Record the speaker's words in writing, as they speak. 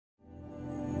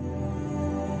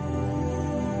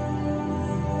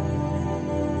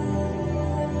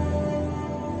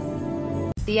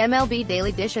The MLB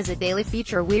Daily Dish is a daily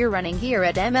feature we're running here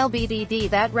at MLBDD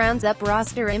that rounds up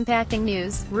roster-impacting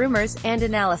news, rumors, and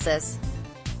analysis.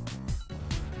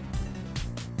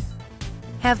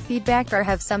 Have feedback or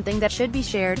have something that should be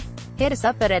shared? Hit us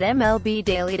up at MLB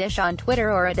Daily Dish on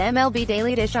Twitter or at MLB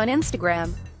Daily Dish on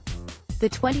Instagram. The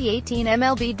 2018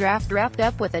 MLB Draft wrapped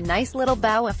up with a nice little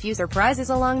bow, a few surprises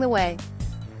along the way.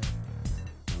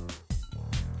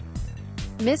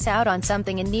 Miss out on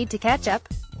something and need to catch up?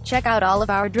 Check out all of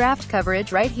our draft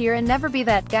coverage right here and never be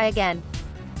that guy again.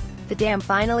 The dam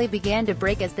finally began to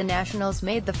break as the Nationals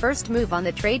made the first move on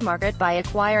the trade market by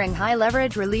acquiring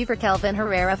high-leverage reliever Kelvin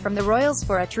Herrera from the Royals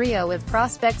for a trio of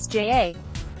prospects. J.A.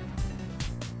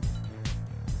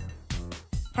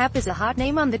 Happ is a hot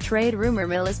name on the trade rumor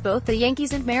mill as both the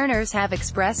Yankees and Mariners have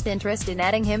expressed interest in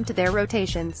adding him to their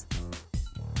rotations.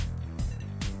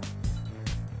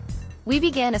 We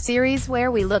began a series where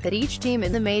we look at each team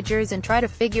in the majors and try to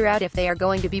figure out if they are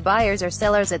going to be buyers or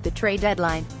sellers at the trade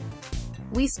deadline.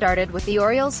 We started with the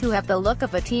Orioles, who have the look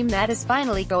of a team that is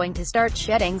finally going to start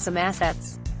shedding some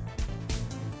assets.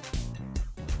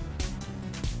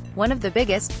 One of the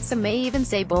biggest, some may even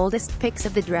say boldest, picks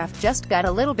of the draft just got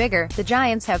a little bigger. The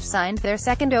Giants have signed their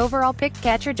second overall pick,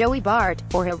 catcher Joey Bart,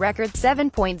 for a record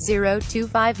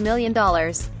 $7.025 million.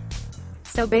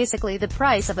 So basically the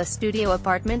price of a studio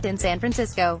apartment in San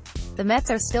Francisco. The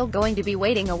Mets are still going to be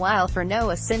waiting a while for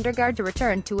Noah Syndergaard to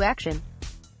return to action.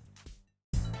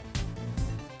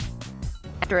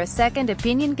 After a second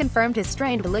opinion confirmed his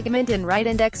strained ligament in right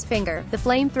index finger, the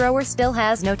flamethrower still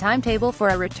has no timetable for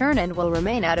a return and will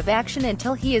remain out of action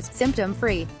until he is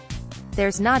symptom-free.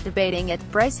 There's not debating it,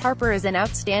 Bryce Harper is an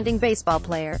outstanding baseball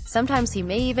player. Sometimes he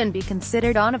may even be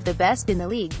considered one of the best in the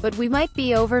league, but we might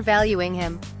be overvaluing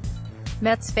him.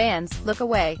 Mets fans, look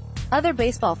away. Other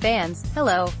baseball fans,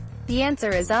 hello. The answer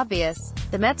is obvious.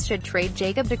 The Mets should trade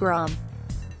Jacob deGrom.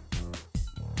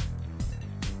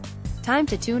 Time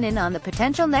to tune in on the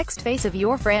potential next face of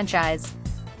your franchise.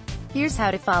 Here's how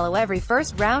to follow every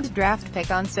first-round draft pick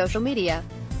on social media.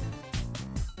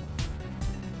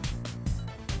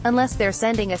 Unless they're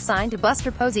sending a sign to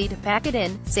Buster Posey to pack it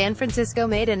in, San Francisco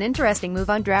made an interesting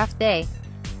move on draft day.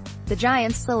 The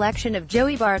Giants' selection of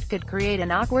Joey Bart could create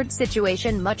an awkward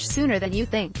situation much sooner than you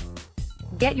think.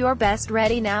 Get your best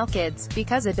ready now, kids,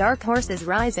 because a dark horse is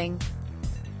rising.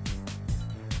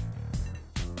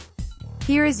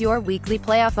 Here is your weekly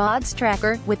playoff odds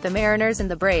tracker, with the Mariners and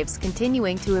the Braves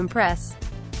continuing to impress.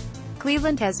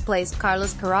 Cleveland has placed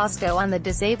Carlos Carrasco on the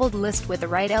disabled list with a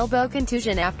right elbow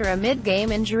contusion after a mid-game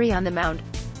injury on the mound.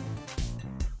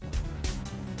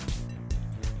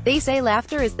 They say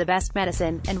laughter is the best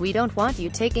medicine, and we don't want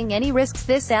you taking any risks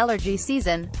this allergy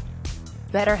season.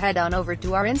 Better head on over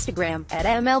to our Instagram, at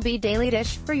MLB Daily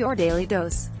Dish, for your daily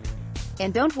dose.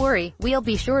 And don't worry, we'll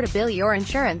be sure to bill your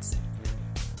insurance.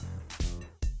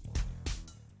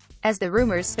 As the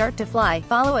rumors start to fly,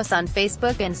 follow us on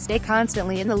Facebook and stay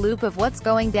constantly in the loop of what's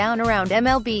going down around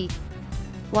MLB.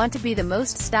 Want to be the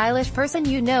most stylish person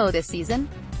you know this season?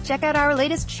 Check out our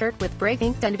latest shirt with Break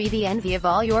Ink and be the envy of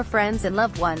all your friends and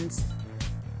loved ones.